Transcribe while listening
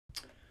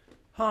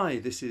Hi,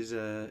 this is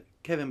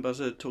Kevin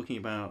Buzzard talking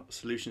about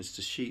solutions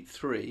to sheet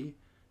 3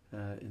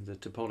 in the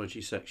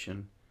topology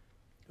section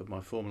of my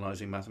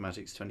Formalising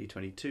Mathematics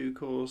 2022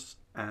 course.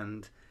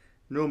 And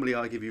normally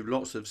I give you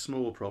lots of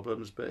small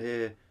problems, but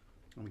here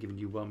I'm giving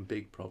you one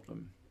big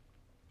problem.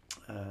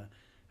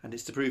 And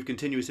it's to prove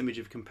continuous image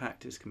of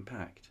compact is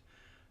compact.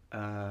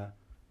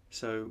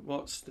 So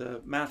what's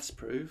the maths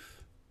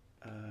proof?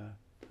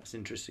 That's an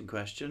interesting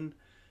question.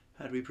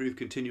 How do we prove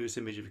continuous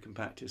image of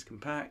compact is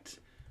compact?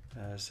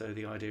 So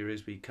the idea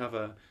is we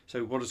cover,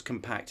 so what does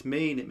compact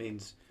mean? It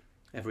means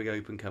every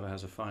open cover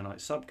has a finite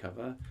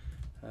subcover.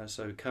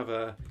 So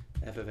cover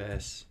f of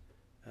s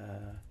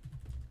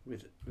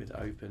with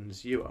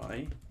opens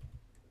ui.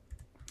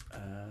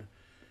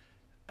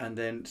 And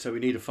then, so we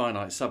need a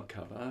finite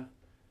subcover.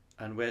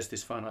 And where's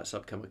this finite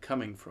subcover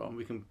coming from?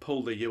 We can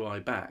pull the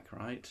ui back,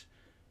 right?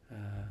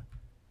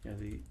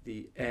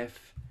 The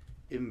f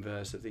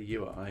inverse of the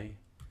ui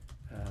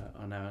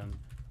are now an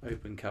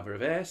open cover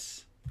of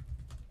s.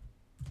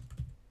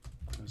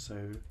 And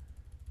so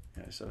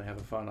they have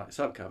a finite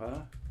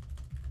subcover,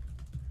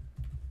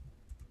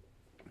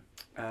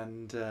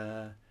 and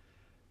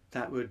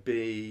that would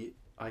be,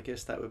 I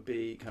guess that would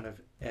be kind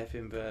of f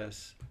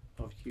inverse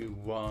of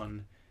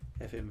u1,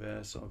 f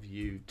inverse of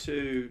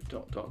u2,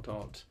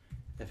 dot,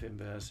 f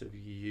inverse of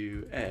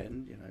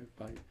un,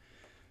 by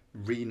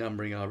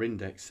renumbering our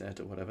index set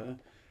or whatever.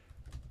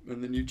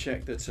 And then you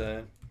check that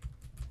u1,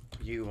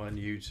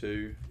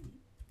 u2,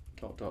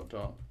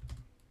 dot,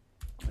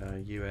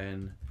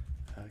 un,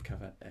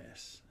 cover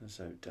S, and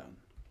so done.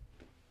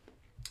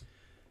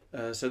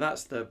 So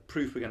that's the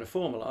proof we're going to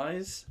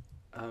formalise,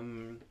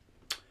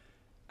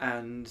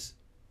 and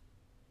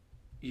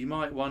you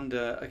might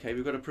wonder, okay,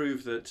 we've got to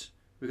prove that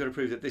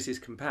this is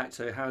compact.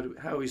 So how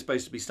are we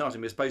supposed to be starting?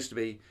 We're supposed to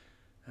be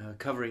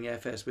covering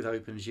fs with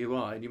opens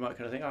ui, and you might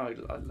kind of think, oh,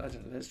 I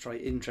don't know, let's try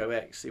intro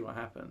x, see what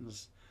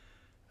happens,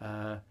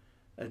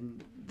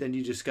 and then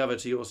you discover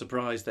to your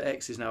surprise that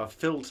x is now a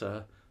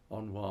filter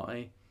on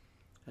y,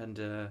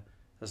 and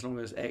as long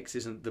as x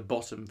isn't the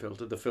bottom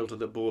filter, the filter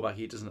that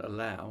Bourbaki doesn't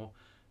allow,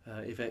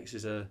 if x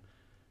is a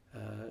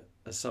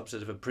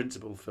subset of a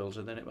principal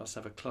filter, then it must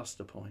have a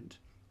cluster point.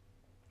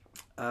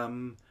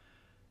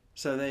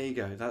 So there you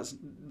go. That's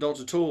not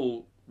at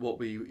all what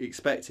we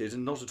expected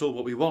and not at all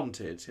what we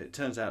wanted. It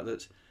turns out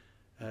that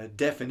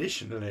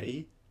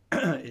definitionally,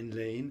 in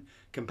Lean,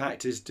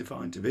 compact is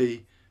defined to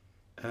be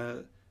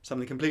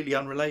something completely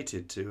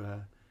unrelated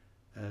to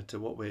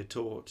what we're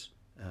taught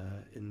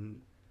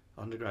in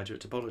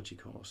undergraduate topology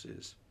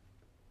courses.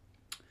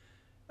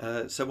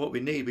 So what we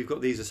need, we've got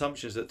these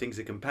assumptions that things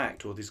are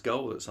compact, or this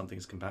goal that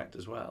something's compact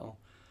as well.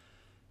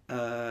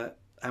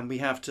 And we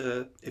have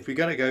to, if we're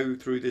going to go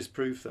through this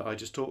proof that I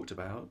just talked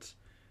about,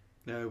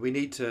 we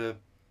need to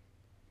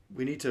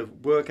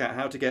work out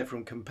how to get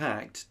from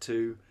compact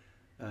to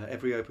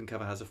every open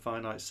cover has a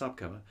finite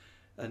subcover.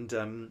 And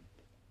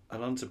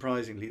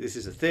unsurprisingly, this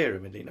is a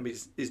theorem. I mean,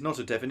 it's not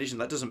a definition.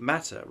 That doesn't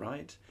matter,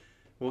 right?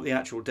 What the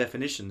actual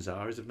definitions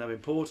are is of no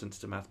importance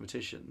to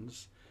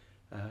mathematicians,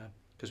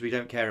 because we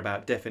don't care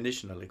about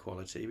definitional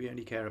equality, we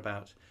only care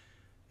about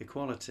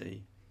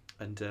equality.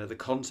 And the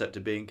concept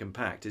of being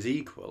compact is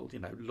equal,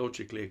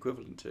 logically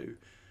equivalent to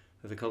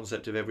the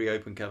concept of every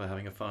open cover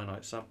having a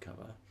finite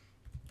subcover.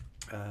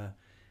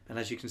 And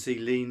as you can see,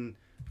 Lean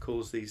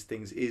calls these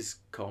things is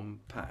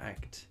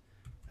compact,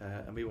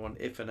 and we want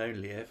if and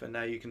only if, and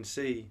now you can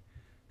see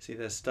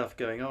there's stuff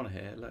going on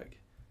here, look.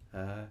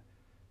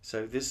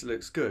 So this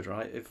looks good,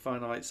 right? If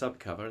finite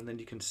subcover, and then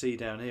you can see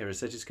down here, it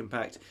says it's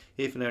compact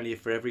if and only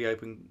if for every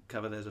open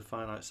cover there's a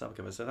finite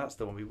subcover. So that's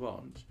the one we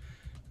want,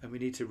 and we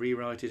need to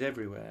rewrite it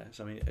everywhere.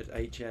 So I mean, at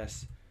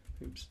HS,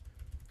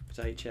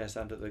 at HS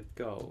under the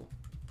goal,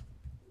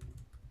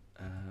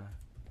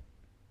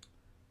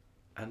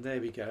 and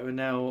there we go. And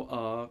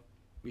now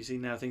you see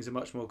now things are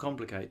much more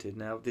complicated.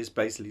 Now this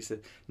basically says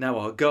now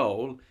our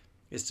goal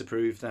is to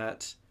prove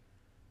that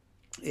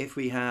if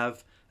we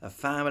have a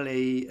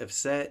family of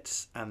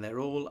sets and they're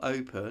all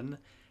open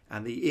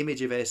and the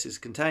image of S is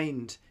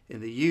contained in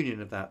the union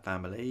of that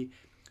family,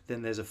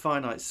 then there's a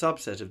finite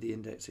subset of the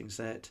indexing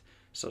set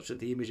such that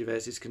the image of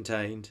S is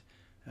contained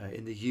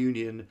in the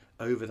union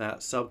over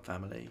that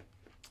subfamily.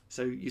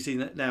 So you see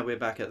that now we're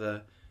back at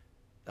the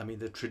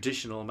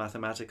traditional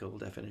mathematical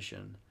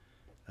definition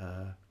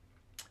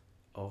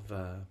of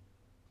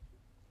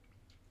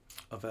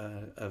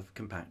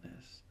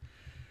compactness.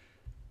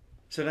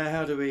 So now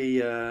how do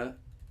we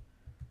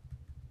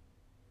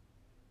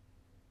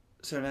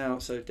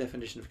so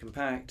definition of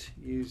compact,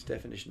 use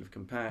definition of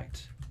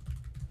compact,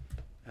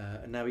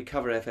 and now we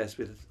cover fs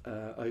with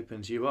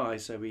opens ui,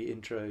 so we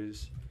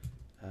intros,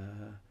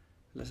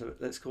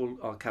 let's call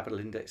our capital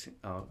indexing,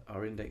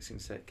 our indexing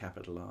set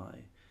capital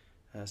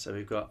I. So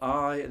we've got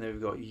I, and then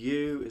we've got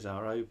u is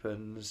our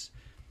opens,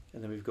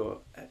 and then we've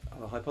got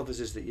our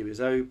hypothesis that u is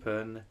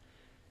open,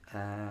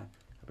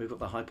 we've got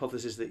the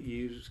hypothesis that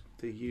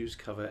the u's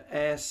cover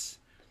S.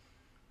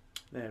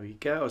 There we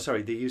go. Oh,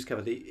 sorry, the u's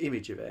cover the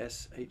image of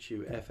S,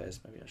 HUFS,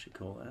 maybe I should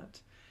call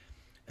that.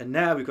 And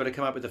now we've got to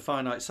come up with a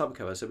finite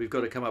subcover. So we've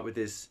got to come up with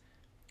this.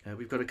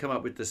 We've got to come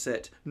up with the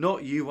set,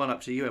 not u1 up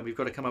to un. We've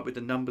got to come up with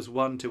the numbers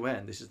 1 to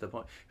n. This is the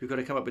point. We've got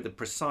to come up with the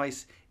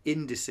precise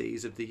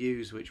indices of the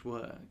u's which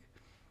work.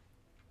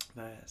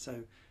 There.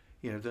 So,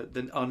 you know,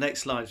 our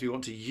next slide is we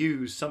want to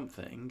use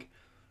something.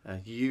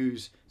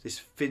 Use this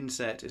fin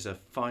set is a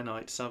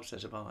finite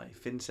subset of I.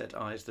 Fin set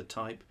I is the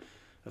type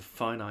of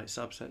finite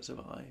subsets of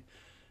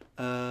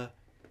I.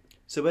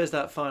 So where's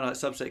that finite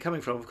subset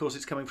coming from? Of course,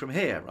 it's coming from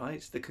here, right?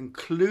 The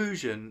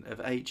conclusion of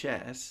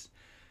HS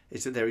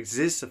is that there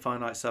exists a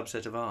finite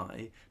subset of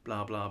I,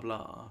 blah, blah,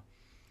 blah.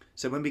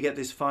 So when we get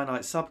this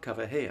finite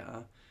subcover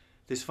here,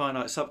 this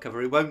finite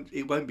subcover,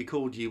 it won't be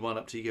called U1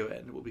 up to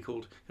UN. It will be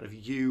called kind of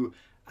U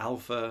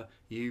alpha,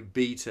 U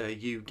beta,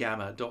 U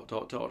gamma, dot,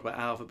 dot, dot, where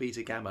alpha,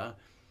 beta, gamma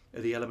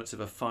are the elements of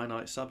a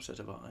finite subset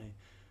of I.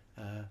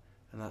 And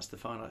that's the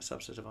finite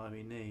subset of I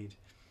we need.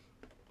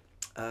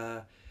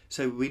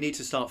 So we need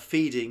to start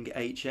feeding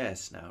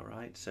HS now,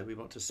 right? So we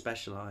want to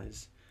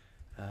specialize.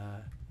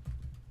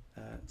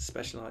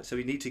 So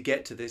we need to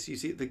get to this. You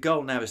see, the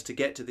goal now is to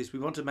get to this. We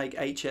want to make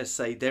HS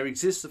say there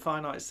exists a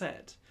finite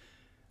set,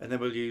 and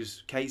then we'll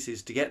use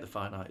cases to get the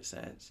finite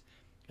set,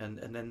 and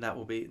then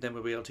we'll be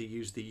able to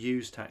use the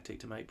use tactic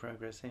to make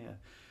progress here.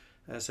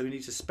 So we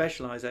need to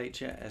specialize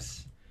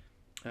HS.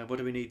 What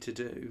do we need to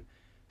do?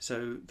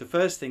 So the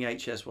first thing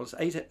HS wants,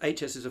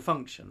 HS is a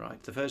function,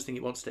 right? The first thing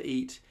it wants to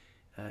eat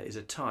is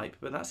a type,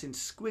 but that's in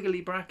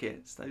squiggly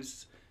brackets.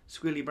 Those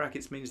squiggly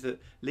brackets means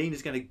that Lean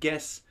is going to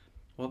guess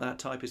what that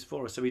type is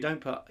for us. So we don't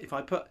put, if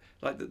I put,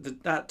 like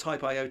that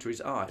type iota is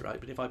I, right?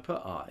 But if I put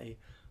I,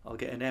 I'll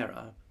get an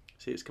error.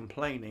 See, it's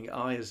complaining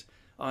I is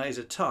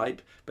a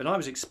type, but I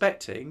was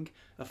expecting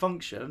a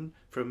function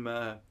from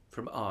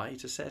I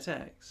to set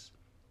X.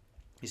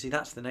 You see,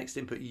 that's the next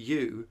input.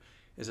 U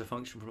is a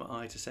function from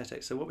I to set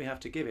X. So what we have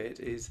to give it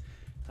is,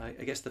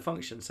 I guess, the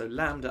function. So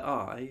lambda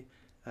I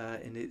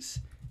in its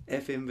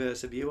F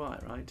inverse of UI,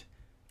 right?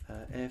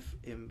 F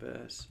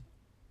inverse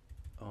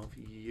of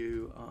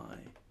UI.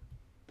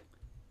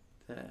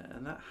 There,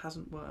 and that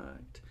hasn't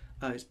worked.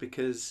 Oh, it's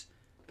because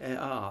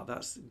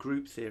that's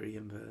group theory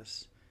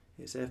inverse.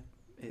 It's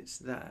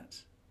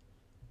that.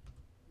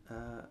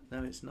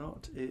 No, it's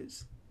not.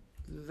 It's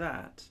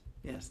that.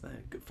 Yes, they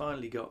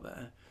finally got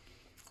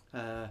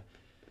there.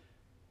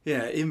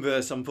 Yeah,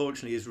 inverse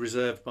unfortunately is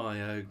reserved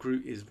by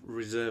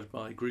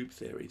group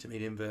theory to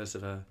mean inverse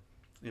of an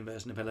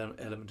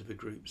element of a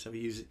group. So we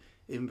use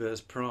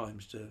inverse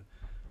primes to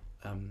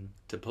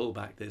pull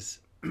back this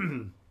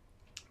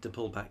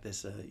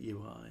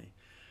UI.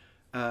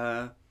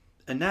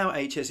 And now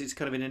HS is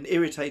kind of in an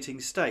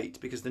irritating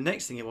state because the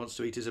next thing it wants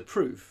to eat is a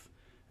proof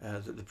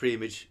that the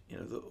preimage, you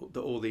know,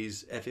 that all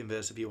these F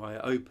inverse of UI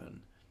are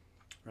open,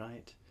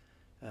 right?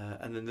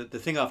 And then the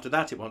thing after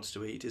that it wants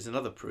to eat is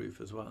another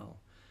proof as well.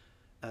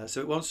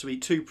 So it wants to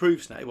eat two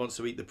proofs now. It wants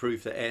to eat the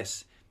proof that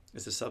S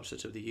is a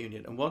subset of the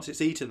union. And once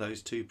it's eaten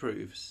those two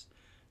proofs,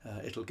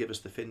 it'll give us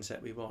the fin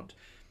set we want.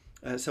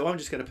 So I'm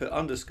just going to put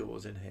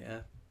underscores in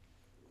here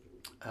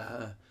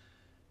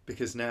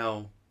because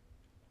now,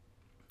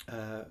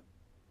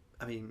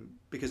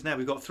 because now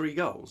we've got three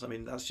goals. I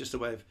mean, that's just a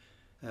way of,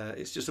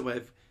 it's just a way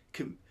of,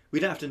 we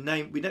don't have to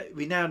name, we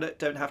now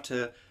don't have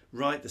to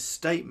write the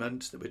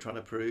statement that we're trying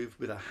to prove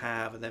with a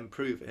have and then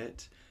prove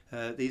it.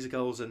 These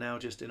goals are now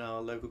just in our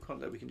local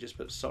context. We can just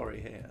put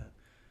sorry here,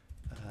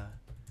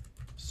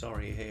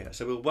 sorry here.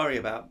 So we'll worry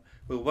about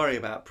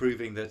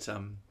proving that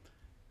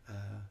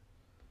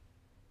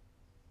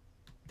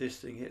this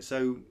thing here.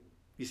 So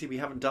you see, we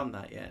haven't done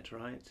that yet,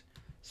 right?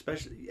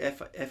 Especially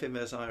F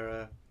inverse I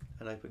are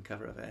an open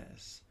cover of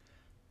S,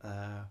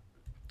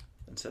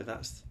 and so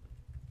that's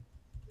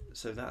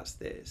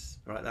this,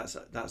 right?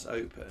 That's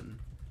open,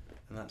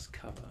 and that's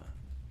cover.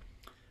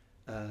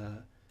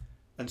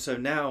 And so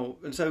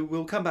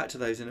we'll come back to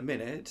those in a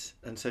minute.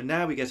 And so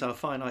now we get our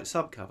finite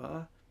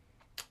subcover.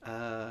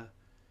 I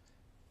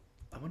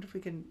wonder if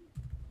we can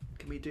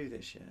we do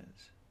this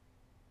yet?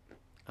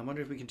 I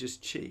wonder if we can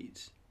just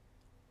cheat.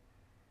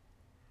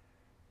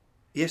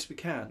 Yes, we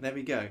can. There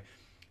we go.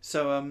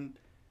 So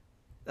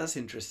that's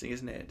interesting,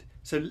 isn't it?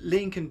 So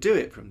Lean can do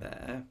it from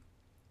there.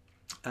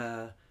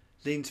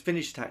 Lean's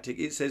finish tactic,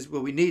 it says,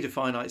 well, we need a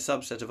finite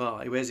subset of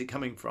I. Where's it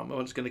coming from?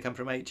 Well, it's going to come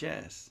from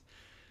HS.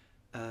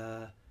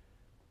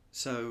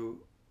 So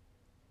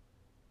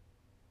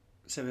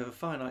we have a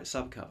finite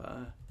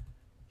subcover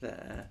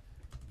there,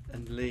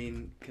 and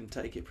Lean can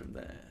take it from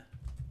there.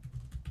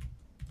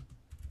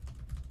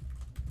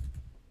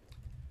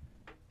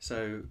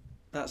 So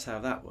that's how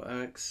that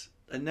works.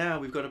 And now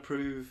we've got to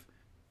prove,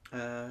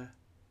 you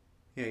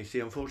see,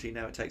 unfortunately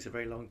now it takes a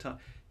very long time.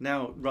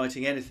 Now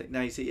writing anything,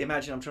 now you see,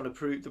 imagine I'm trying to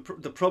prove,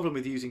 the problem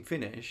with using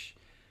finish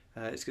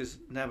is because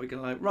now we're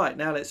going to right,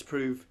 now let's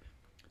prove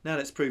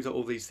that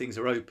all these things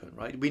are open,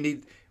 right?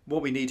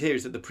 What we need here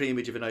is that the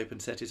preimage of an open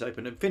set is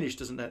open, and finish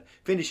doesn't know.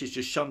 Finish is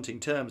just shunting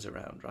terms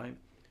around, right?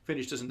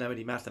 Finish doesn't know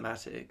any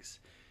mathematics.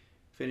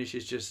 Finish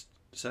is just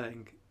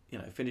saying,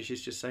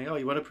 oh,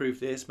 you want to prove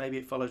this? Maybe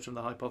it follows from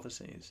the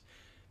hypotheses.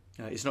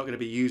 It's not going to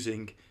be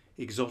using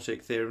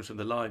exotic theorems from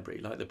the library,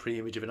 like the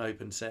preimage of an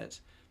open set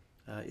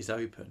is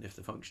open if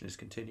the function is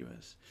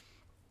continuous.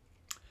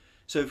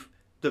 So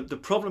the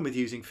problem with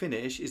using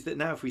finish is that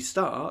now if we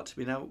start,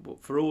 we now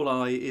for all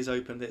I is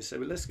open this. So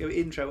let's go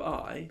intro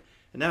I,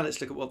 and now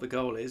let's look at what the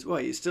goal is.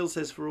 Wait, it still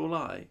says for all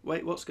I.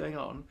 Wait, what's going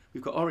on?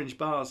 We've got orange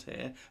bars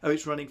here. Oh,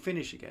 it's running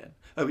finish again.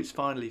 Oh, it's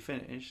finally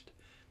finished.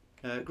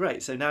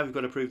 Great, so now we've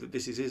got to prove that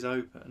this is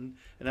open,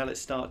 and now let's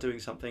start doing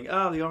something.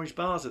 Ah, the orange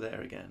bars are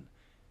there again.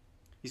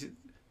 You see,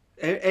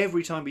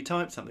 every time we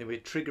type something, we're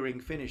triggering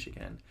finish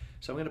again.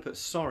 So I'm going to put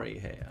sorry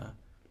here,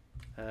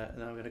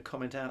 and I'm going to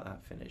comment out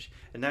that finish.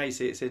 And now you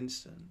see it's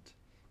instant.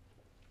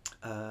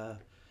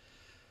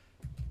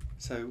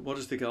 So what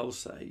does the goal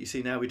say? You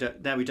see, now we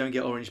don't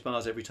get orange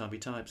bars every time we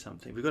type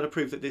something. We've got to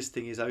prove that this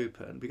thing is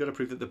open. We've got to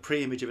prove that the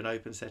preimage of an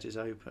open set is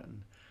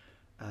open.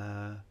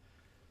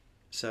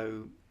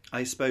 So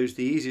I suppose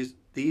the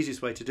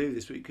easiest way to do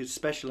this, we could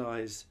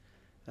specialize.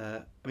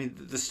 I mean,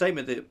 the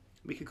statement that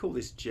we could call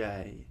this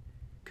J,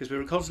 because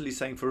we're constantly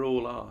saying for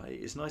all I.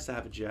 It's nice to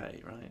have a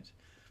J, right?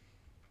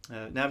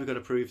 Now we've got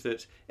to prove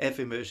that f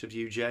inverse of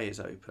uj is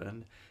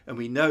open, and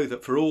we know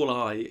that for all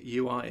I,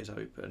 ui is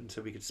open,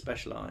 so we could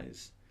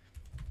specialize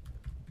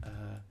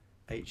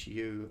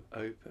hu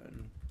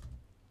open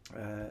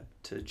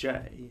to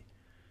j,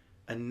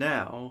 and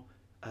now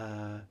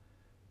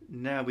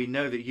we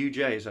know that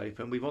uj is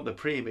open. We want the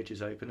preimage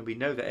is open, and we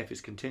know that f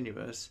is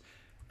continuous,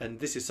 and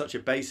this is such a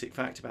basic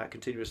fact about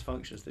continuous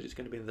functions that it's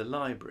going to be in the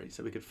library,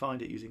 so we could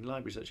find it using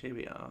library search. Here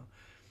we are.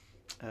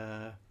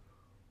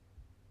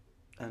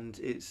 And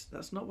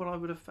that's not what I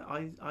would have.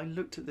 I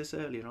looked at this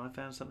earlier and I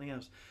found something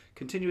else.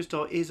 Continuous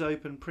dot is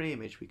open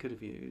preimage we could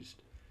have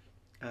used.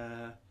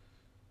 Are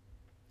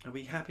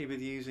we happy with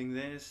using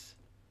this?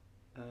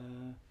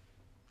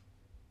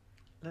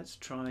 Let's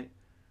try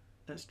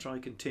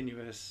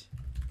continuous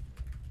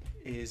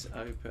is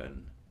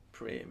open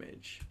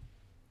preimage.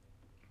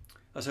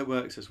 Oh, so it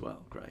works as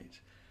well.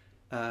 Great.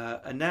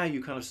 And now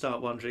you kind of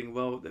start wondering,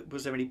 well,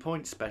 was there any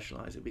point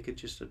specializing? We could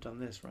just have done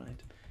this,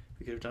 right?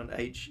 We could have done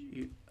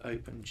hu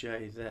open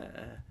j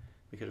there.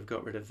 We could have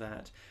got rid of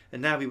that.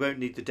 And now we won't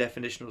need the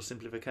definitional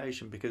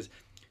simplification, because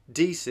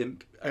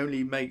dsimp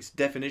only makes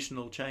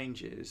definitional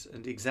changes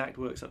and exact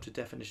works up to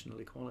definitional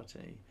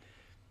equality.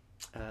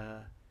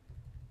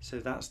 So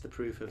that's the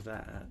proof of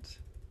that.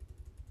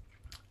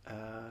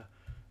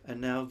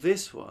 And now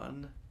this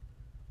one,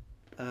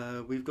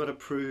 we've got to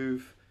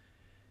prove.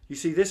 You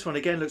see, this one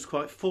again looks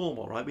quite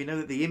formal, right? We know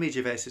that the image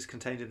of S is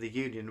contained in the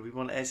union. We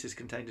want S is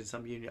contained in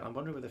some union. I'm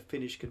wondering whether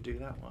finish can do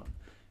that one.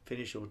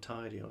 Finish or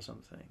tidy or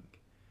something.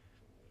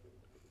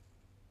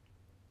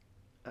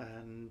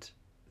 And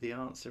the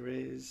answer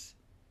is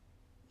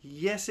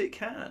yes, it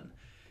can.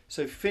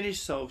 So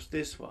finish solves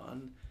this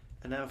one,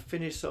 and now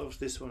finish solves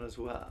this one as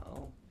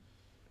well.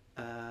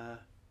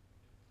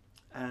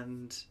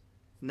 And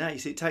now you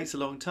see it takes a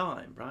long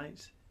time,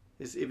 right?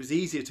 It was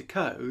easier to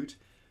code,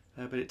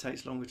 but it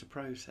takes longer to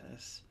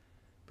process.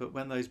 But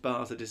when those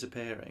bars are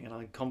disappearing, and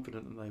I'm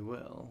confident that they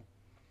will,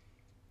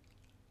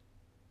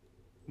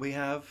 we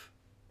have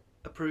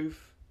a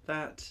proof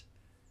that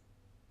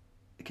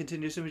a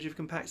continuous image of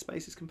compact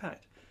space is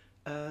compact.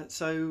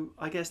 So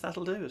I guess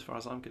that'll do as far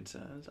as I'm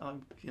concerned.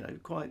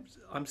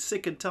 I'm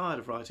sick and tired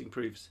of writing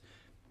proofs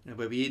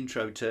where we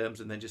intro terms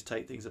and then just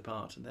take things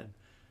apart and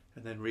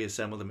then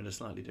reassemble them in a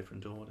slightly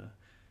different order.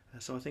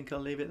 So I think I'll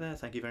leave it there.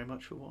 Thank you very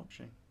much for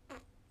watching.